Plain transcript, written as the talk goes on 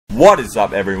What is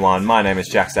up, everyone? My name is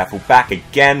Jack Staffel, back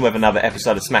again with another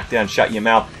episode of SmackDown Shut Your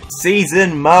Mouth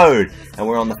Season Mode. And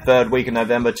we're on the 3rd week of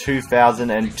November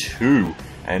 2002.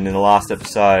 And in the last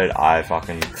episode, I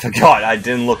fucking forgot. I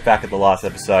didn't look back at the last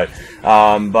episode.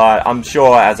 But I'm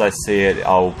sure as I see it,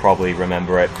 I'll probably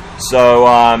remember it. So,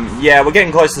 yeah, we're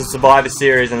getting close to the Survivor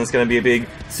Series, and it's going to be a big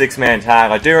 6-man tag.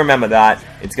 I do remember that.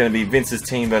 It's going to be Vince's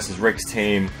team versus Rick's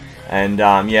team. And,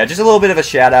 yeah, just a little bit of a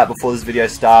shout out before this video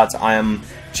starts. I am,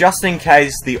 just in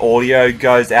case the audio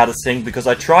goes out of sync, because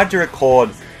I tried to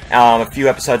record a few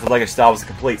episodes of LEGO Star Wars: The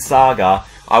Complete Saga.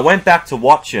 I went back to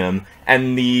watch them,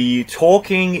 and the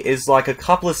talking is like a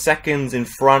couple of seconds in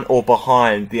front or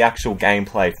behind the actual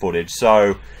gameplay footage.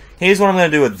 So, here's what I'm going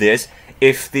to do with this.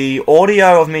 If the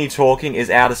audio of me talking is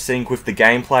out of sync with the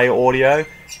gameplay audio,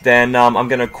 then I'm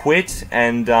going to quit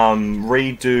and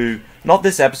redo, not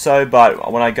this episode, but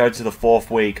when I go to the 4th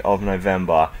week of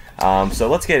November. So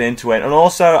let's get into it. And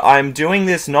also, I'm doing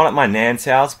this not at my nan's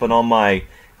house, but on my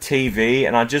TV,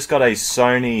 and I just got a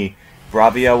Sony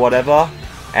Bravia whatever.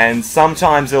 And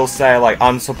sometimes it'll say like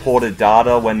unsupported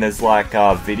data when there's like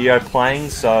video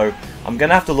playing, so I'm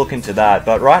gonna have to look into that.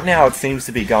 But right now it seems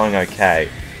to be going okay.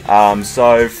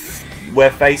 So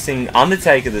we're facing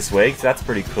Undertaker this week, so that's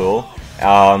pretty cool.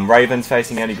 Raven's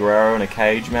facing Eddie Guerrero in a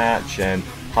cage match, and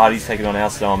Hardy's taking on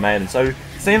Al Maiden. So it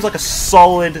seems like a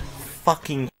solid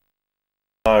fucking.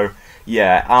 So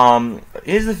yeah,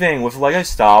 here's the thing with LEGO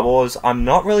Star Wars. I'm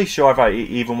not really sure if I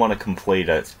even want to complete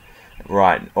it.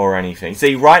 Right, or anything.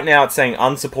 See, right now it's saying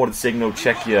unsupported signal,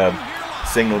 check your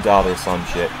signal data or some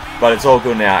shit. But it's all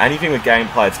good now. Anything with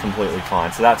gameplay, it's completely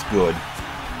fine, so that's good.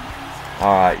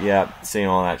 Alright, yeah, seeing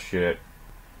all that shit.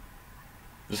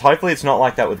 Just hopefully it's not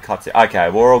like that with cutscenes. Okay,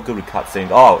 we're all good with cutscenes.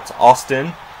 Oh, it's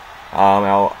Austin,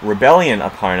 our Rebellion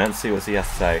opponent. See what he has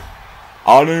to say.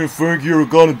 I didn't think you were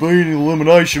gonna be in an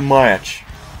elimination match.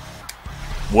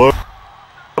 What?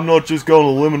 I'm not just gonna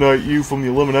eliminate you from the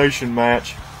elimination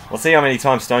match. We'll see how many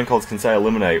times Stone Cold can say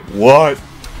eliminate. What?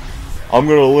 I'm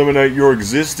gonna eliminate your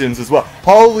existence as well.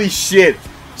 Holy shit!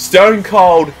 Stone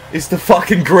Cold is the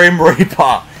fucking Grim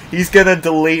Reaper. He's gonna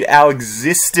delete our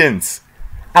existence.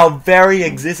 Our very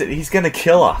existence. He's gonna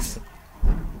kill us.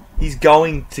 He's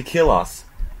going to kill us.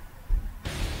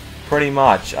 Pretty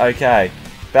much. Okay.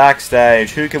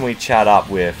 Backstage. Who can we chat up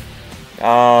with? You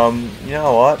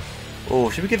know what? Oh,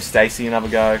 should we give Stacy another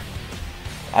go?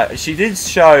 She did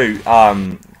show,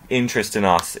 interest in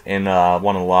us in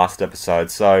one of the last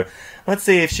episodes, so let's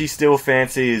see if she still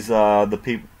fancies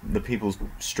the people's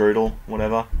strudel,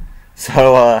 whatever.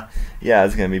 So yeah,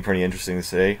 it's gonna be pretty interesting to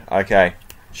see. Okay,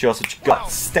 she also got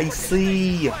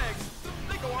Stacy.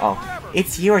 Oh,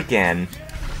 it's you again.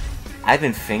 I've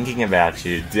been thinking about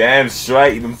you. Damn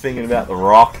straight, you've been thinking about the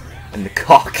Rock and the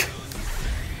cock.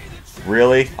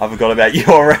 Really? I forgot about you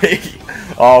already.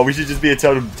 Oh, we should just be a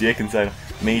total dick and say,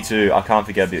 me too, I can't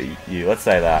forget about you. Let's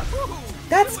say that.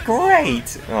 That's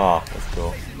great! Oh, that's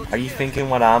cool. Are you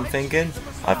thinking what I'm thinking?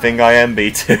 I think I am,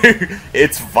 B2.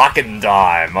 It's fucking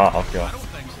time! Oh, God.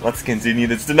 Let's continue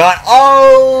this tonight.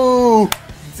 Oh!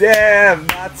 Damn,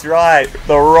 that's right.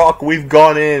 The Rock, we've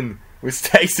gone in with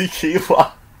Stacy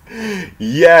Keibler.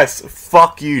 Yes,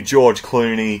 fuck you, George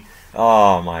Clooney.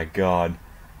 Oh, my God.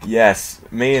 Yes,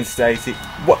 me and Stacy.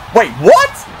 What? Wait, what?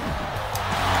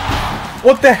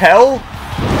 What the hell?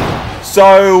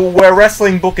 So, we're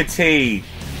wrestling Booker T.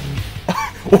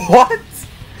 What?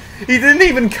 He didn't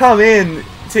even come in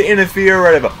to interfere or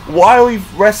whatever. Why are we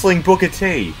wrestling Booker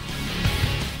T?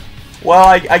 Well,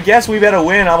 I guess we better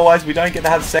win, otherwise we don't get to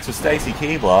have sex with Stacy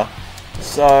Keibler.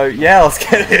 So, yeah, let's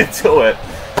get into it.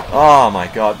 Oh my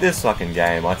God, this fucking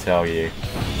game, I tell you.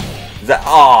 Is that...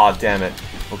 Oh, damn it.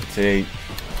 Booker T.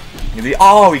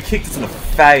 Oh, he kicked us in the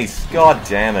face. God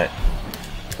damn it.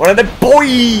 What are the boy?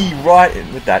 Right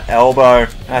with that elbow.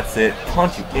 That's it.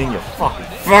 Punch you in your fucking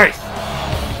face.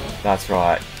 That's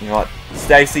right. You know what?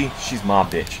 Stacy, she's my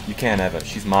bitch. You can't have her.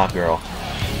 She's my girl.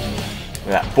 With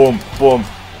that boom, boom,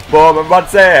 boom. I'm about to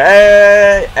say,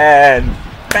 hey, and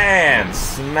bam,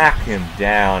 smack him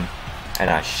down. And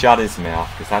I shut his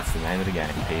mouth because that's the name of the game,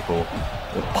 people.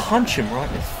 We'll punch him right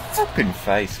in his fucking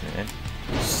face, man.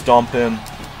 Stomp him.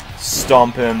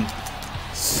 Stomp him.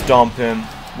 Stomp him.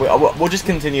 We'll just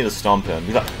continue to stomp him.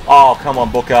 He's like, oh, come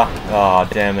on, Booker. Oh,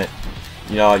 damn it.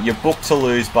 You know, you're booked to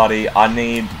lose, buddy. I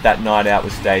need that night out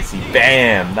with Stacy.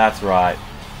 Bam! That's right.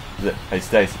 Hey,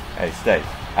 Stacy. Hey, Stacy.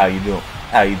 How you doing?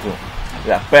 How you doing?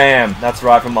 Yeah, bam! That's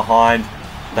right, from behind.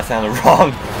 That sounded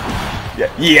wrong.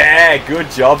 Yeah,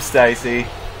 good job, Stacy.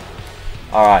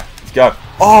 Alright, let's go.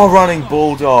 Oh, running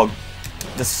Bulldog.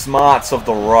 The smarts of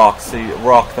the Rock. See,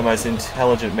 Rock, the most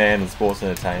intelligent man in sports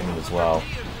entertainment as well.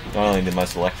 Not only the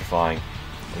most electrifying.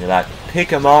 Look at that. Pick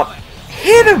him up.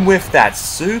 Hit him with that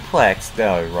suplex,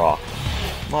 though, Rock.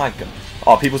 My God.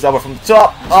 Oh, people's elbow from the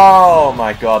top. Oh,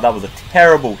 my God. That was a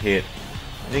terrible hit.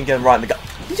 I didn't get him right in the gut.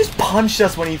 He just punched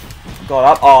us when he got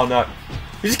up. Oh, no.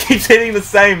 He just keeps hitting the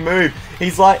same move.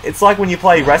 He's like, it's like when you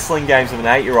play wrestling games with an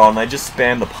 8-year-old and they just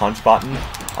spam the punch button.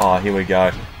 Oh, here we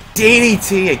go.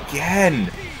 DDT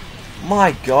again.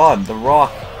 My God, The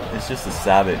Rock is just a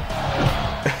savage.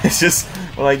 It's just,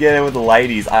 when I get in with the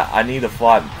ladies, I need to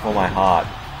fight for my heart.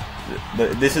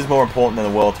 This is more important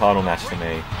than the world title match to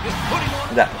me.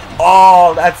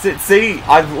 Oh, that's it. See,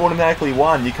 I've automatically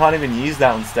won. You can't even use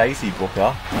that on Stacy,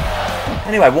 Booker.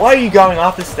 Anyway, why are you going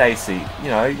after Stacy? You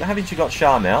know, haven't you got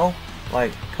Charmel?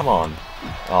 Like, come on.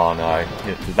 Oh no,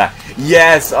 hit to the back.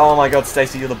 Yes! Oh my God,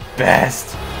 Stacy, you're the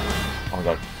best. Oh my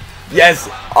God. Yes!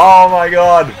 Oh my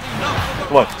God!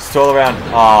 Come on, just twirl around.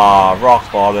 Ah,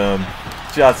 rock bottom.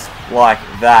 Just like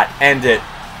that. End it.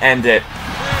 End it.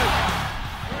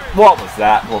 What was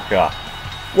that, Booker?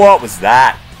 What was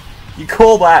that? You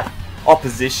call that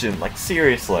opposition? Like,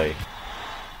 seriously.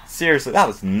 Seriously, that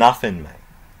was nothing, mate.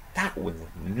 That was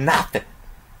nothing.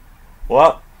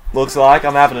 Well, looks like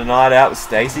I'm having a night out with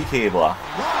Stacy Keibler.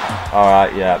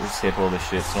 Alright, yeah, we'll skip all this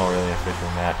shit. It's not really an official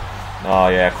match. Oh,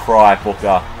 yeah, cry,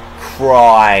 Booker.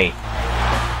 Cry.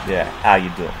 Yeah, how you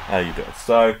doing? How you doing?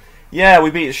 So, yeah,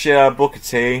 we beat the shit out of Booker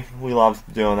T. We love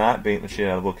doing that, beating the shit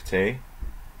out of Booker T.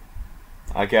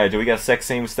 Okay, do we get a sex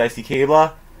scene with Stacy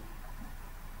Keibler?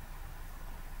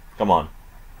 Come on.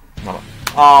 Come on.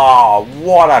 Oh,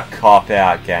 what a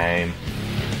cop-out game.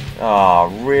 Oh,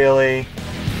 really?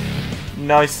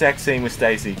 No sex scene with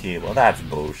Stacy Keibler. That's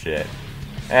bullshit.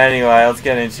 Anyway, let's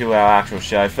get into our actual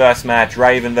show. First match,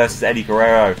 Raven versus Eddie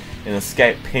Guerrero in an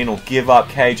escape pin or give up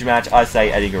cage match. I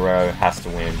say Eddie Guerrero has to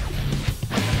win.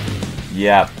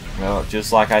 Yep. Well,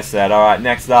 just like I said. Alright,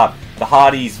 next up, the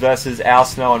Hardys versus Al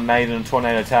Snow and Maiden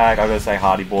Tornado Tag. I gotta say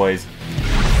Hardy Boys.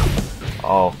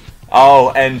 Oh.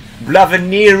 Oh, and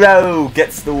Blavanero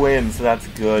gets the win, so that's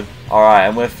good. Alright,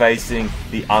 and we're facing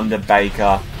the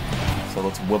Undertaker. So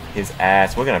let's whoop his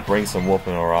ass. We're gonna bring some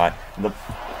whooping, alright.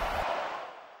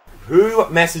 Who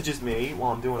messages me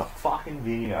while I'm doing a fucking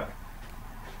video?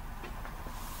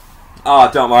 Oh,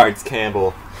 don't worry, it's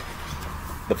Campbell.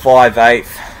 The 5'8".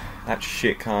 That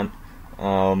shit cunt.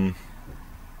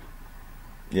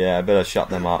 Yeah, I better shut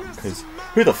them up, because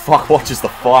who the fuck watches the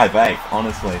 5'8",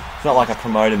 honestly? It's not like I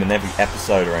promote him in every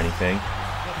episode or anything.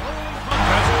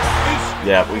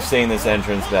 Yeah, we've seen this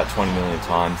entrance about 20 million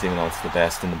times, even though it's the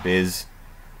best in the biz.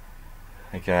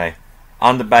 Okay.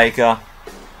 Undertaker.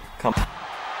 Come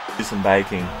do some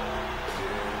baking.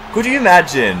 Could you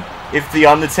imagine if the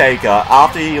Undertaker,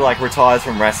 after he like retires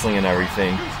from wrestling and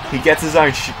everything, he gets his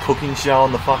own cooking show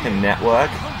on the fucking network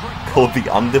called The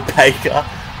Undertaker?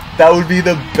 That would be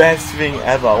the best thing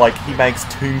ever. Like, he makes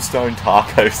tombstone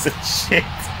tacos and shit.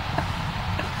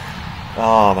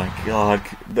 Oh my God.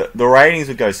 The ratings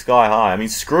would go sky high. I mean,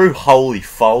 screw Holy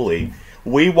Foley.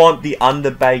 We want the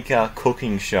Undertaker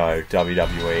cooking show,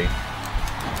 WWE.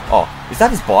 Oh, is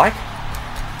that his bike?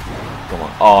 Come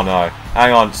on. Oh no.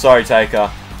 Hang on. Sorry, Taker.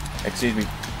 Excuse me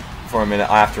for a minute.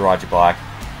 I have to ride your bike.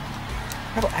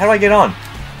 How do I get on?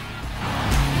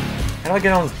 How do I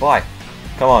get on this bike?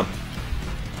 Come on.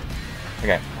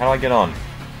 Okay, how do I get on?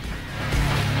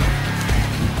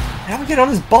 How do I get on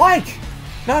his bike?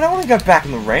 No, I don't want to go back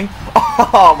in the ring.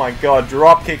 Oh my God,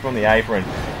 drop kick from the apron.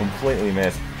 Completely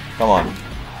missed. Come on.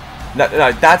 No,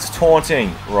 that's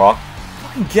taunting, Rock.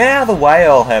 Fucking get out of the way,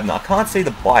 Earl Hebner. I can't see the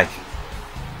bike.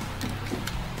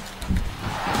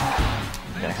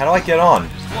 Okay, how do I get on?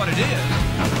 What it is.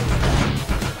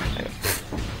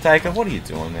 Taker, what are you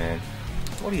doing, man?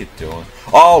 What are you doing?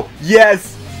 Oh,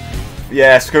 yes!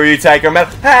 Yeah, screw you, Taker.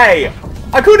 Hey!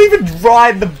 I couldn't even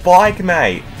ride the bike,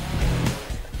 mate.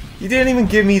 You didn't even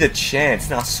give me the chance.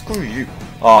 Now, screw you.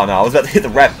 Oh, no, I was about to hit the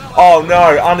ref. Oh,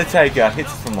 no, Undertaker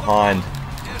hits it from behind.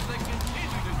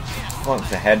 Wants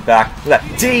the head back. Look at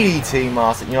that DDT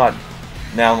master. You know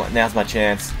what? Now's my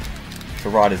chance to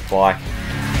ride his bike.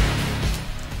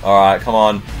 Alright, come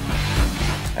on.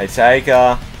 Hey,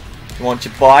 Taker. You want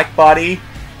your bike, buddy?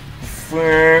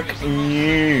 Fuck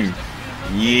you.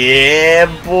 Yeah,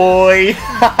 boy!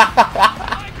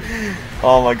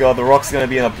 Oh my God, The Rock's gonna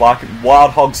be in a bucket.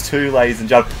 Wild Hogs 2, ladies and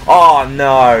gentlemen. Oh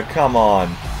no, come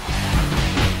on.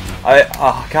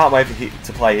 I can't wait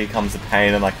to play Here Comes the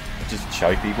Pain and like just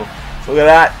choke people. Look at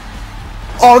that!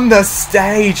 On the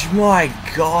stage! My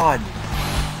God!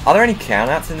 Are there any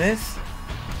countouts in this?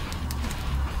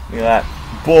 Look at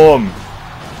that. Boom!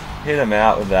 Hit him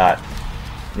out with that.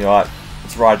 You know what?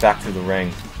 Let's ride back to the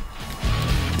ring.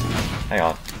 Hang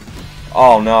on.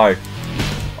 Oh no.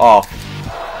 Oh.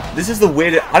 This is the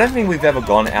weirdest. I don't think we've ever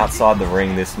gone outside the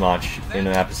ring this much in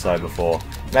an episode before.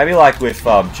 Maybe like with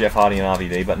Jeff Hardy and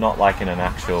RVD, but not like in an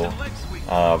actual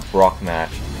Brock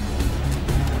match.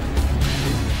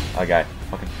 Okay.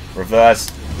 Fucking reverse.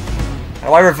 How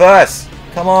do I reverse?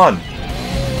 Come on.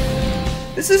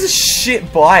 This is a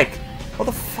shit bike. What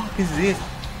the fuck is this?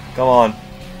 Come on.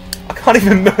 I can't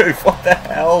even move. What the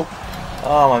hell?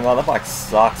 Oh my god, that bike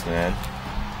sucks, man.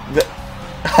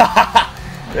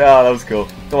 Yeah, that was cool.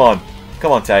 Come on.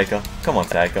 Come on, Taker. Come on,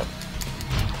 Taker.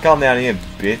 Come down here,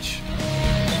 bitch.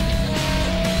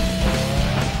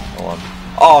 Come on.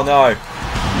 Oh, no.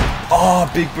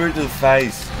 Oh, big boot to the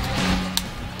face.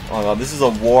 Oh my god, this is a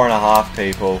war and a half,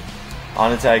 people.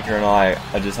 Undertaker and I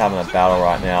are just having a battle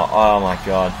right now. Oh my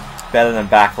god. Better than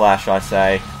Backlash, I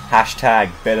say. Hashtag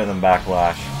better than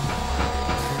Backlash.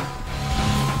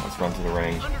 Let's run to the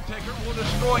ring. Undertaker will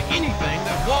destroy anything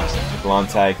that walks into. Come on,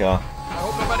 Taker. I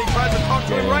hope nobody tries to talk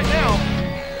to him right now.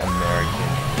 American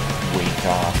weak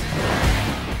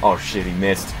ass. Oh shit, he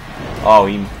missed. Oh,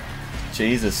 he.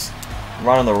 Jesus.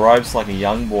 Running the ropes like a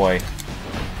young boy.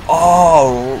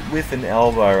 Oh, with an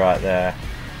elbow right there.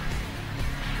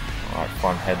 Alright,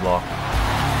 front headlock.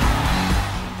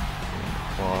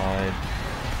 Wide.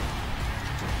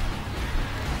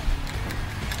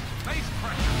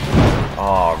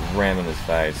 Oh, ram in his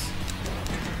face.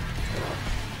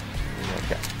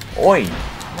 Okay. Oi,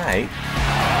 mate.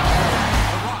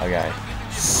 Okay.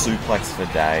 Suplex for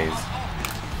days.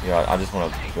 Yeah, I just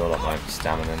want to build up my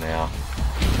stamina now.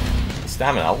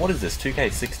 Stamina? What is this?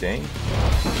 2K16?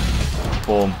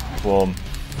 Boom, boom.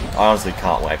 I honestly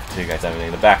can't wait for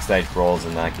 2K17. The backstage brawls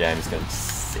in that game is going to be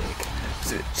sick.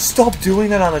 Stop doing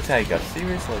that, Undertaker.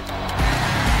 Seriously.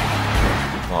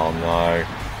 Oh no.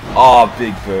 Oh,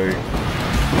 big boot.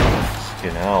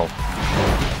 Fucking hell.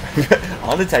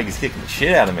 Undertaker's kicking the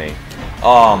shit out of me.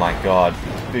 Oh my god.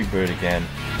 Big boot again.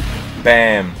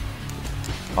 Bam.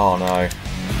 Oh no.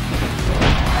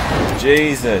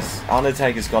 Jesus.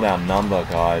 Undertaker's got our number,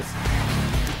 guys.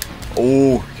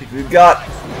 Oh, kick to the gut.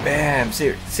 Bam.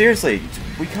 Seriously,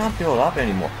 we can't build up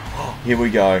anymore. Here we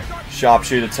go.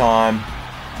 Sharpshooter time.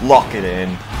 Lock it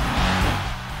in.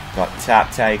 Got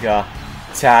tap Taker.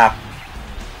 Tap.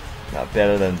 No,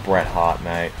 better than Bret Hart,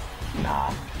 mate.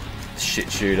 Nah.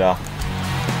 Shit shooter.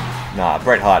 Nah,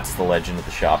 Bret Hart's the legend of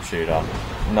the sharpshooter.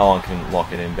 No one can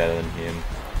lock it in better than him.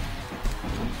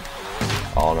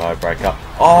 Oh no, break up.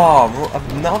 Oh,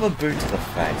 another boot to the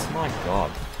face. My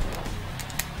god.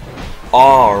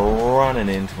 Oh, running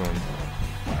into him.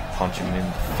 Punching him in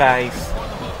the face.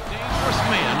 Dangerous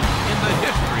man in the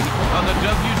history of the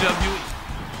WWE.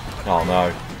 Oh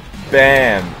no.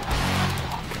 Bam.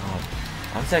 God.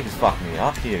 Undertaker's fucking me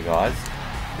up here, guys.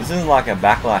 This isn't like a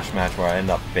Backlash match where I end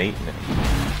up beating him.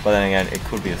 But then again, it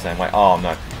could be the same way. Oh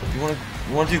no. You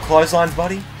want to do clotheslines,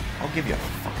 buddy? I'll give you a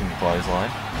fucking clothesline.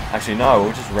 Actually, no.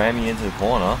 We'll just ram you into the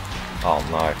corner. Oh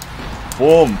no.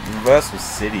 Boom. Reversal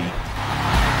City.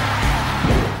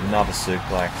 Another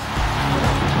suplex.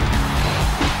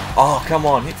 Oh, come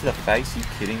on. Hit to the face. Are you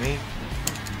kidding me?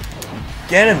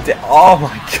 Get him down. Oh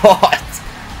my god.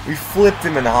 We flipped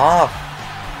him in half.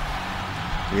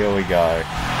 Here we go.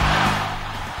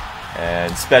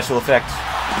 And special effect.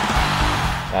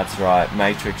 That's right.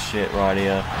 Matrix shit right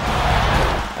here.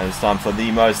 And it's time for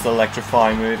the most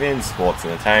electrifying move in sports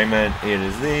entertainment. It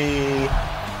is the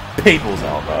People's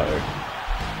Elbow.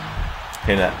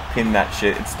 Pin that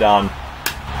shit. It's done.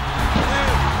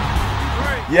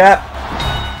 Yep.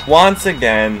 Once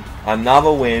again,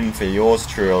 another win for yours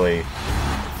truly,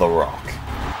 The Rock.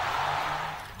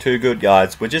 Too good,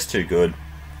 guys. We're just too good.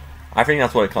 I think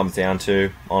that's what it comes down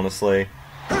to, honestly.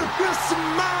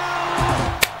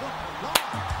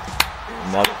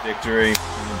 Another victory in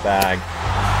the bag.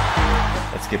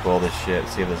 Let's skip all this shit.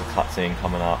 See if there's a cutscene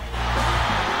coming up.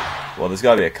 Well, there's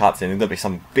got to be a cutscene. There's got to be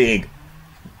something big.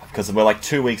 Because we're like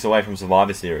 2 weeks away from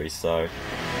Survivor Series, so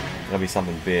there's got to be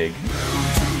something big.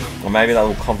 Or maybe that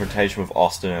little confrontation with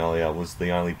Austin earlier was the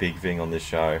only big thing on this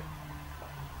show.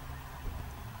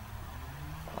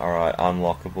 Alright,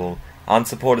 unlockable.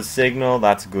 Unsupported signal,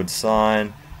 that's a good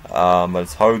sign. But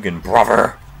it's Hogan,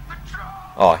 brother.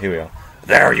 Oh, here we are.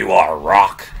 There you are,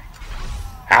 Rock.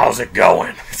 How's it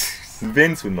going?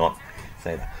 Vince would not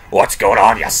say that. What's going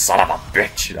on, you son of a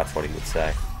bitch? That's what he would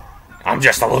say. I'm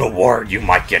just a little worried you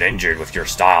might get injured with your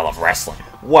style of wrestling.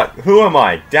 What? Who am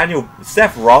I?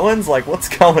 Seth Rollins? Like, what's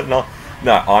going on?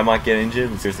 No, I might get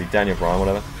injured. Seriously, Daniel Bryan,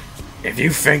 whatever. If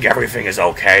you think everything is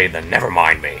okay, then never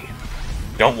mind me.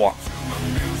 Don't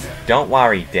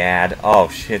worry, Dad. Oh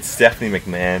shit, Stephanie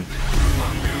McMahon.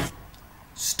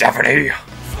 Stephanie!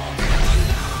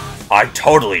 I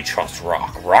totally trust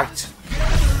Rock, right?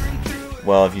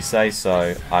 Well, if you say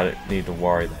so, I don't need to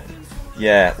worry then.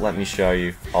 Yeah, let me show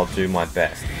you. I'll do my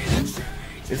best.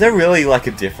 Is there really like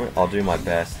a different? I'll do my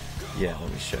best. Yeah,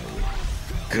 let me show you.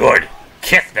 Good.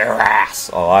 Kick their ass.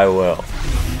 Oh, I will.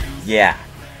 Yeah,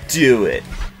 do it.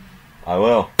 I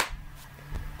will.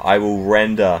 I will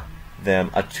render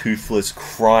them a toothless,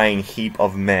 crying heap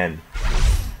of men.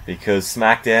 Because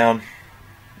SmackDown,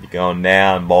 you're going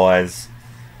down, boys.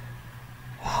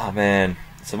 Oh man,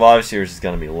 Survivor Series is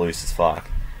going to be loose as fuck.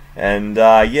 And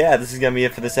yeah, this is going to be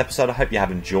it for this episode. I hope you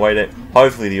have enjoyed it.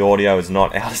 Hopefully the audio is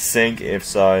not out of sync. If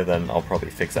so, then I'll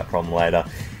probably fix that problem later.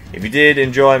 If you did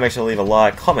enjoy, make sure to leave a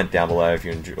like, comment down below if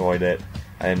you enjoyed it.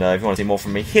 And if you want to see more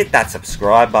from me, hit that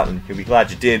subscribe button. You'll be glad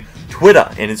you did. Twitter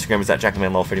and Instagram is at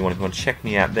JackmanLaw31 if you want to check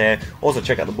me out there. Also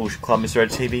check out the Bullshit Club, Mr. Ed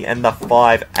TV, and the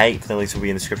 5/8. The links will be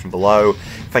in the description below.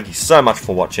 Thank you so much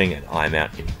for watching, and I'm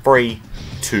out in 3,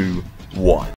 2, 1.